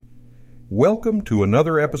Welcome to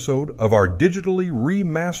another episode of our digitally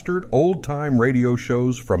remastered old-time radio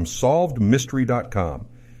shows from SolvedMystery.com.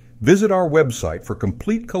 Visit our website for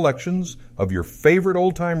complete collections of your favorite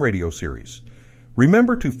old-time radio series.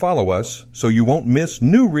 Remember to follow us so you won't miss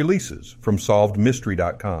new releases from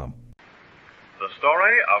SolvedMystery.com. The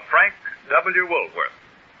story of Frank W. Woolworth,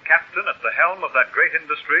 captain at the helm of that great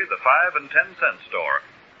industry, the 5 and 10 cent store,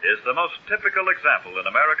 is the most typical example in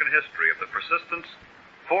American history of the persistence,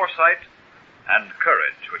 foresight, and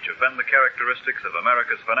courage which have been the characteristics of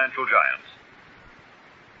America's financial giants.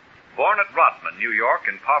 Born at Rodman, New York,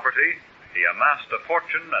 in poverty, he amassed a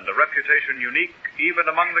fortune and a reputation unique even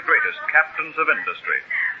among the greatest captains of industry.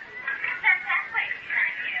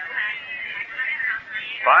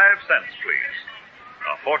 5 cents, please.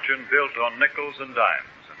 A fortune built on nickels and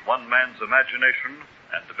dimes and one man's imagination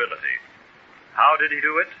and ability. How did he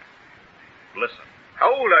do it? Listen. How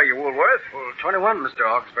old are you, Woolworth? Well, 21, Mr.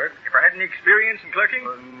 Augsburg. Ever had any experience in clerking?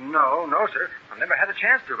 No, sir. I've never had a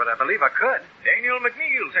chance to, but I believe I could. Daniel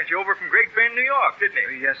McNeil sent you over from Great Bend, New York, didn't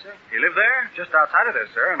he? Yes, sir. You live there? Just outside of there,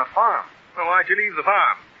 sir, on a farm. Well, why'd you leave the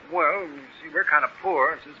farm? Well, you see, we're kind of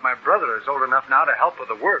poor, and since my brother is old enough now to help with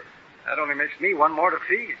the work, that only makes me one more to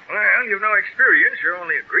feed. Well, you've no experience. You're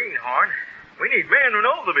only a greenhorn. We need men who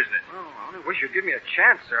know the business. Oh, I only wish you'd give me a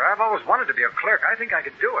chance, sir. I've always wanted to be a clerk. I think I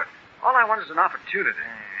could do it. All I want is an opportunity.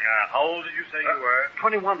 How old did you say you were?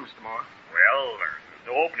 21, Mr. Moore. Well, there's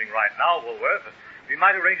no opening right now, Woolworth. We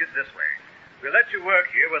might arrange it this way. We'll let you work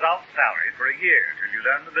here without salary for a year till you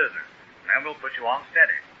learn the business. Then we'll put you on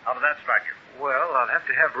steady. How does that strike you? Well, I'll have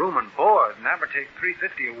to have room and board, and that would take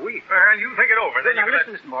 $3.50 a week. Well, you think it over. Then now, you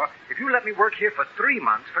listen, Mr. Moore. If you let me work here for 3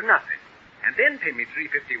 months for nothing, and then pay me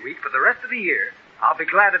 $3.50 a week for the rest of the year, I'll be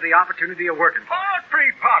glad of the opportunity of working for you. Oh, it's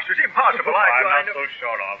preposterous. Impossible. I'm not so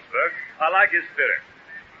sure, Augsburg. I like his spirit.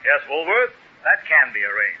 Yes, Woolworth, that can be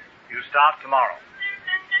arranged. You start tomorrow.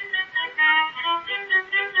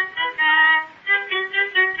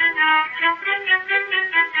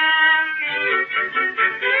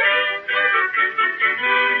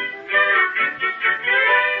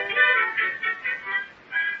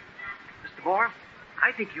 Mr. Moore,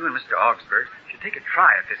 I think you and Mr. Augsburg should take a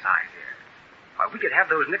try at this idea. Why, we could have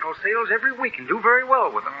those nickel sales every week and do very well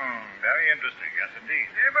with them. Very interesting, yes, indeed.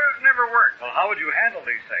 Yeah, but it's never worked. Well, how would you handle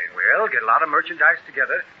these sales? Well, get a lot of merchandise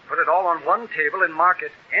together, put it all on one table, and mark it.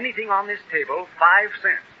 Anything on this table, 5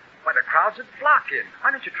 cents. Why, the crowds would flock in. Why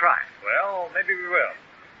don't you try it? Well, maybe we will.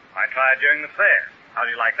 I tried during the fair. How do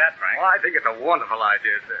you like that, Frank? Well, I think it's a wonderful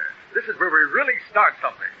idea, sir. This is where we really start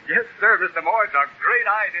something. Yes, sir, Mr. Moore, it's a great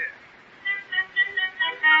idea.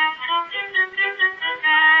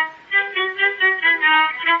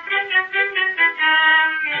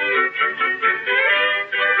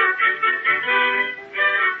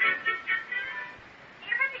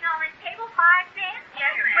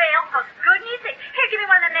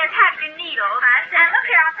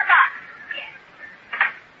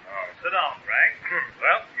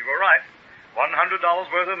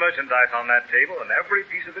 $100 worth of merchandise on that table, and every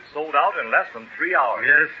piece of it sold out in less than 3 hours.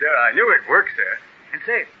 Yes, sir. I knew it worked, sir. And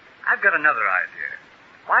say, I've got another idea.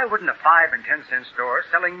 Why wouldn't a 5 and 10 cent store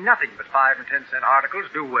selling nothing but 5 and 10 cent articles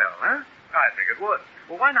do well, huh? I think it would.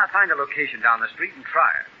 Well, why not find a location down the street and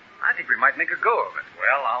try it? I think we might make a go of it.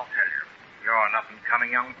 Well, I'll tell you. You're an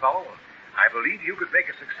up-and-coming young fellow. I believe you could make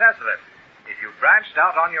a success of it if you branched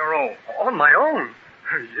out on your own. On my own?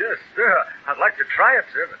 Yes, sir. I'd like to try it,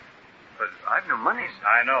 sir, but I've no money.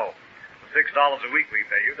 I know. The $6 a week we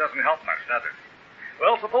pay you doesn't help much, does it?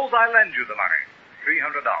 Well, suppose I lend you the money,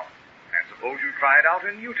 $300. And suppose you try it out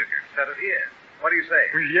in Utica instead of here. What do you say?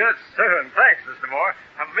 Yes, sir, and thanks, Mr. Moore.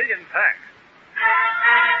 A million thanks.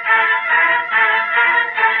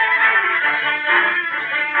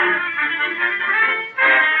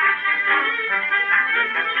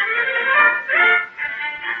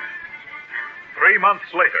 3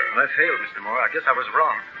 months later. Well, I failed, Mr. Moore. I guess I was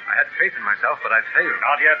wrong. I had faith in myself, but I failed.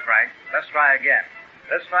 Not yet, Frank. Let's try again.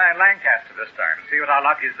 Let's try in Lancaster this time and see what our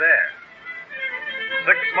luck is there.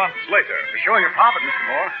 6 months later. We're showing a profit, Mr.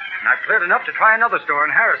 Moore, and I've cleared enough to try another store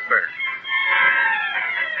in Harrisburg.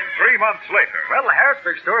 3 months later. Well, the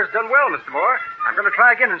Harrisburg store has done well, Mr. Moore. I'm going to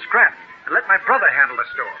try again in Scranton and let my brother handle the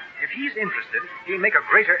store. If he's interested, he'll make a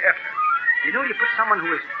greater effort. You know, you put someone who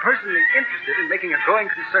is personally interested in making a going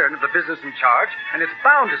concern of the business in charge, and it's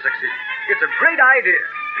bound to succeed. It's a great idea.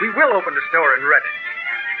 We will open the store in Reading.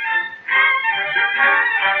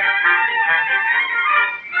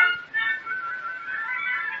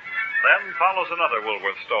 Then follows another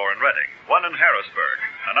Woolworth store in Reading, one in Harrisburg,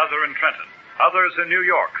 another in Trenton, others in New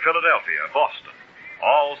York, Philadelphia, Boston,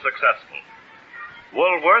 all successful.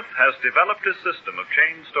 Woolworth has developed a system of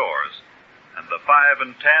chain stores and the 5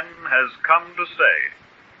 and 10 has come to stay.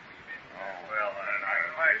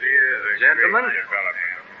 Gentlemen,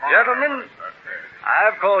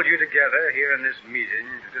 I've called you together here in this meeting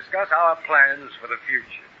to discuss our plans for the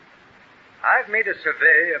future. I've made a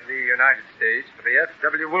survey of the United States for the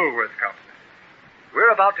F.W. Woolworth Company. We're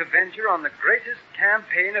about to venture on the greatest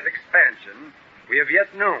campaign of expansion we have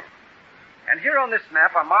yet known. And here on this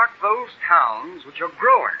map are marked those towns which are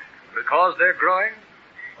growing. Because they're growing,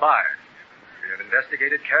 buy it. We have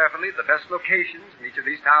investigated carefully the best locations in each of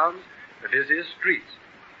these towns, the busiest streets.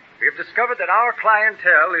 We have discovered that our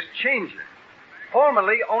clientele is changing.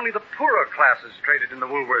 Formerly, only the poorer classes traded in the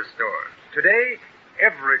Woolworth stores. Today,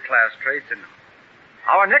 every class trades in them.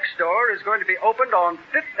 Our next store is going to be opened on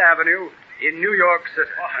 5th Avenue in New York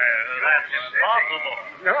City. That's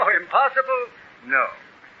impossible. No, impossible? No.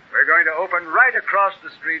 We're going to open right across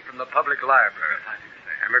the street from the public library.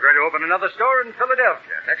 And we're going to open another store in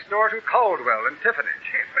Philadelphia, next door to Caldwell and Tiffany.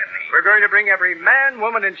 We're going to bring every man,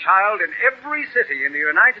 woman, and child in every city in the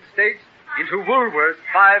United States into Woolworth's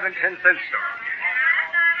 5 and 10 cent store.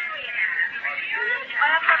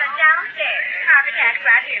 Well, for the downstairs. Carpet cash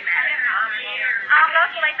right here, madam.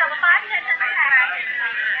 Envelopes will they sell the 5 and 10 cents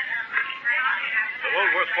The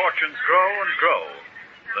Woolworth fortunes grow and grow.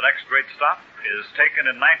 The next great stop is taken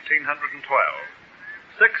in 1912.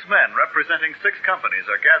 6 men representing 6 companies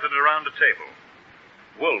are gathered around a table.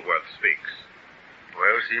 Woolworth speaks.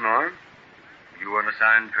 Well, Seymour, you want to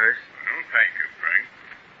sign first? Oh, thank you, Frank.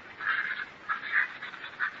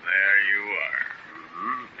 There you are.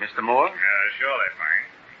 Mm-hmm. Mr. Moore? Surely, Frank.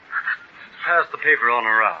 Pass the paper on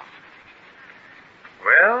around.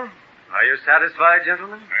 Well, are you satisfied,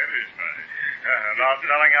 gentlemen? Satisfied. Not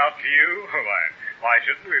selling out to you? Why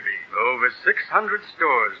shouldn't we be? Over 600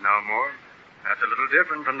 stores now, Moore. That's a little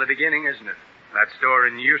different from the beginning, isn't it? That store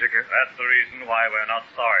in Utica. That's the reason why we're not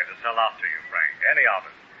sorry to sell out to you, Frank. Any of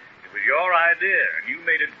it. It was your idea, and you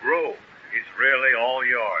made it grow. It's really all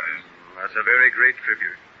yours. That's a very great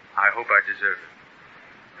tribute. I hope I deserve it.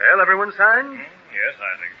 Well, everyone signed? Yes,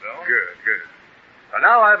 I think so. Good, good. Well,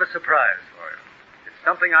 now I have a surprise for you. It's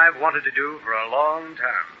something I've wanted to do for a long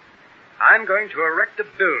time. I'm going to erect a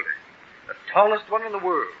building, the tallest one in the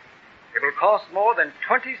world. It will cost more than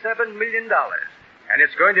 $27 million, and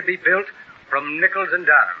it's going to be built from nickels and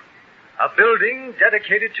dimes. A building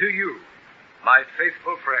dedicated to you, my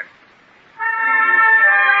faithful friends.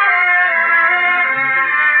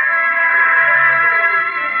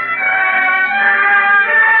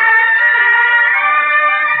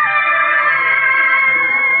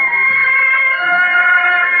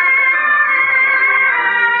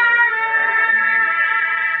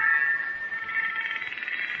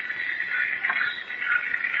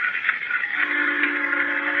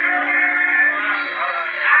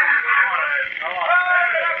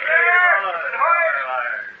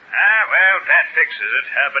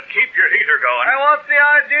 But keep your heater going. Hey, what's the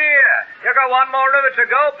idea? You got one more rivet to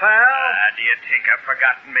go, pal. Do you think I've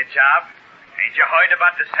forgotten my job? Ain't you heard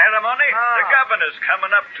about the ceremony? The governor's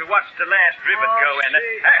coming up to watch the last rivet go in.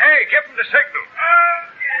 Hey, give him the signal.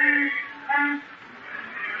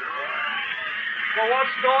 Well,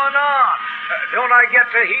 what's going on? Don't I get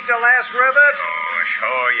to heat the last rivet? Oh,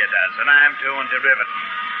 sure you does, and I'm doing the rivet.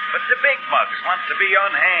 But the big mugs want to be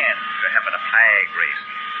on hand. They're having a flag race.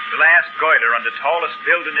 The last goiler on the tallest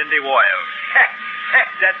building in the world.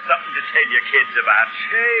 That's something to tell your kids about.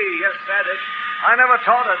 Gee, you said it. I never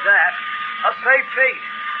thought of that. A safe fate.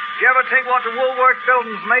 You ever think what the Woolworth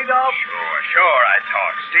building's made of? Sure I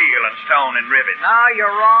thought. Steel and stone and rivets. Ah,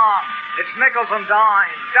 you're wrong. It's nickels and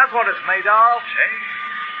dimes. That's what it's made of.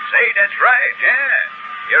 Say, that's right,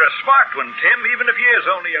 yeah. You're a smart one, Tim, even if you're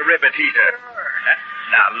only a rivet eater. Sure.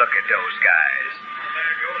 Now look at those guys.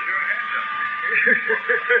 There goes your hand.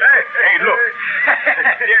 Hey, look.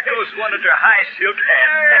 There goes one of their high silk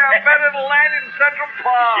hats. Hey, I bet it'll land in Central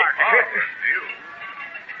Park.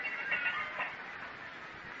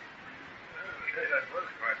 That was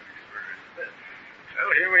quite an experience.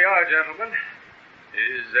 Well, here we are, gentlemen.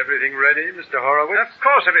 Is everything ready, Mr. Horowitz? Of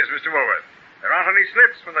course it is, Mr. Woolworth. There aren't any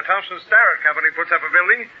slips when the Thompson Starrett Company puts up a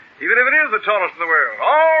building, even if it is the tallest in the world.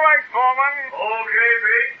 All right, Foreman. Okay,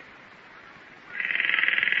 Pete.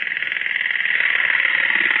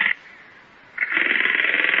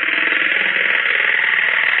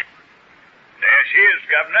 There she is,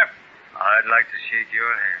 Governor. I'd like to shake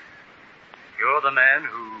your hand. You're the man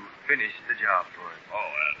who finished the job for us.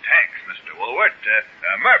 Oh, thanks, Mr. Woolworth.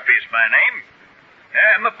 Murphy's my name.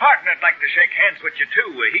 My partner'd like to shake hands with you,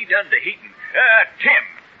 too. He done the heating. Tim,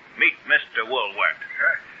 meet Mr. Woolworth.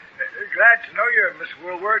 Glad to know you, Miss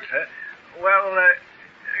Woolworth.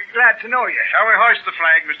 Glad to know you. Shall we hoist the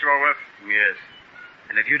flag, Mr. Woolworth? Yes.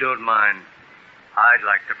 And if you don't mind, I'd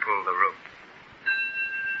like to pull the rope.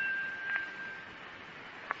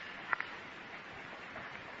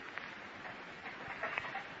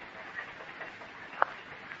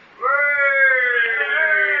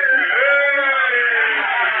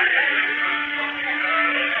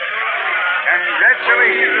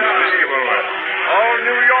 Congratulations, Mr. Woolworth. All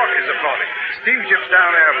New York is applauding. Steamships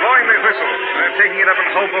down there blowing their whistles. They're taking it up in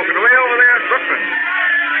Hoboken, way over there in Brooklyn.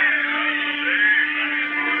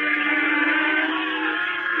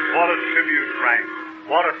 What a tribute, Frank.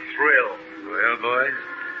 What a thrill. Well, boys,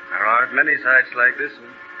 there aren't many sights like this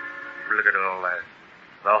one. Look at all that.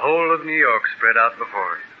 The whole of New York spread out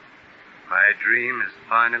before us. My dream has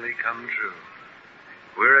finally come true.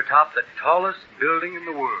 We're atop the tallest building in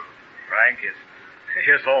the world. Frank,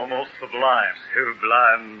 it's almost sublime.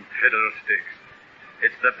 Sublime fiddlesticks.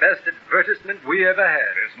 It's the best advertisement we ever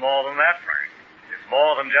had. It's more than that, Frank. It's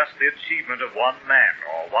more than just the achievement of one man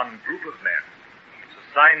or one group of men. It's a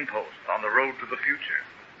signpost on the road to the future.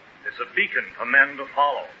 It's a beacon for men to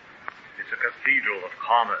follow. It's a cathedral of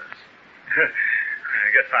commerce. I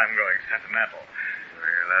guess I'm going sentimental.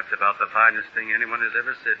 Well, that's about the finest thing anyone has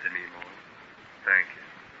ever said to me, Mo. Thank you.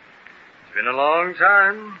 It's been a long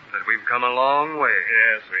time, but we've come a long way.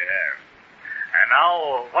 Yes, we have. And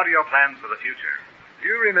now, what are your plans for the future? Do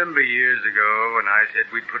you remember years ago when I said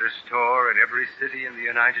we'd put a store in every city in the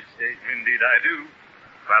United States? Indeed, I do.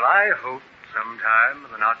 Well, I hope sometime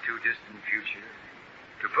in the not-too-distant future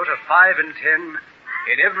to put a 5 and 10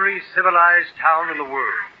 in every civilized town in the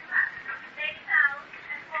world. Big toast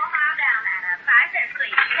and 4 mile down at 5 cents,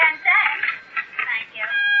 please. 10 cents. Thank you.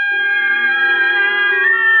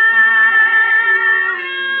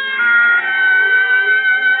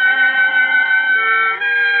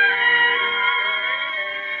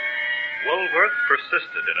 Woolworth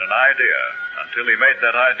persisted in an idea until he made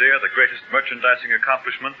that idea the greatest merchandising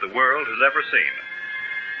accomplishment the world has ever seen.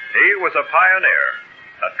 He was a pioneer,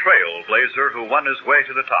 a trailblazer who won his way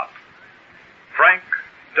to the top. Frank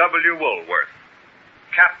W. Woolworth,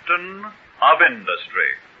 Captain of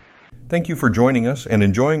Industry. Thank you for joining us and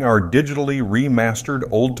enjoying our digitally remastered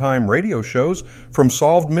old-time radio shows from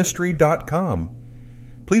SolvedMystery.com.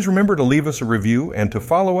 Please remember to leave us a review and to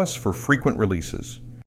follow us for frequent releases.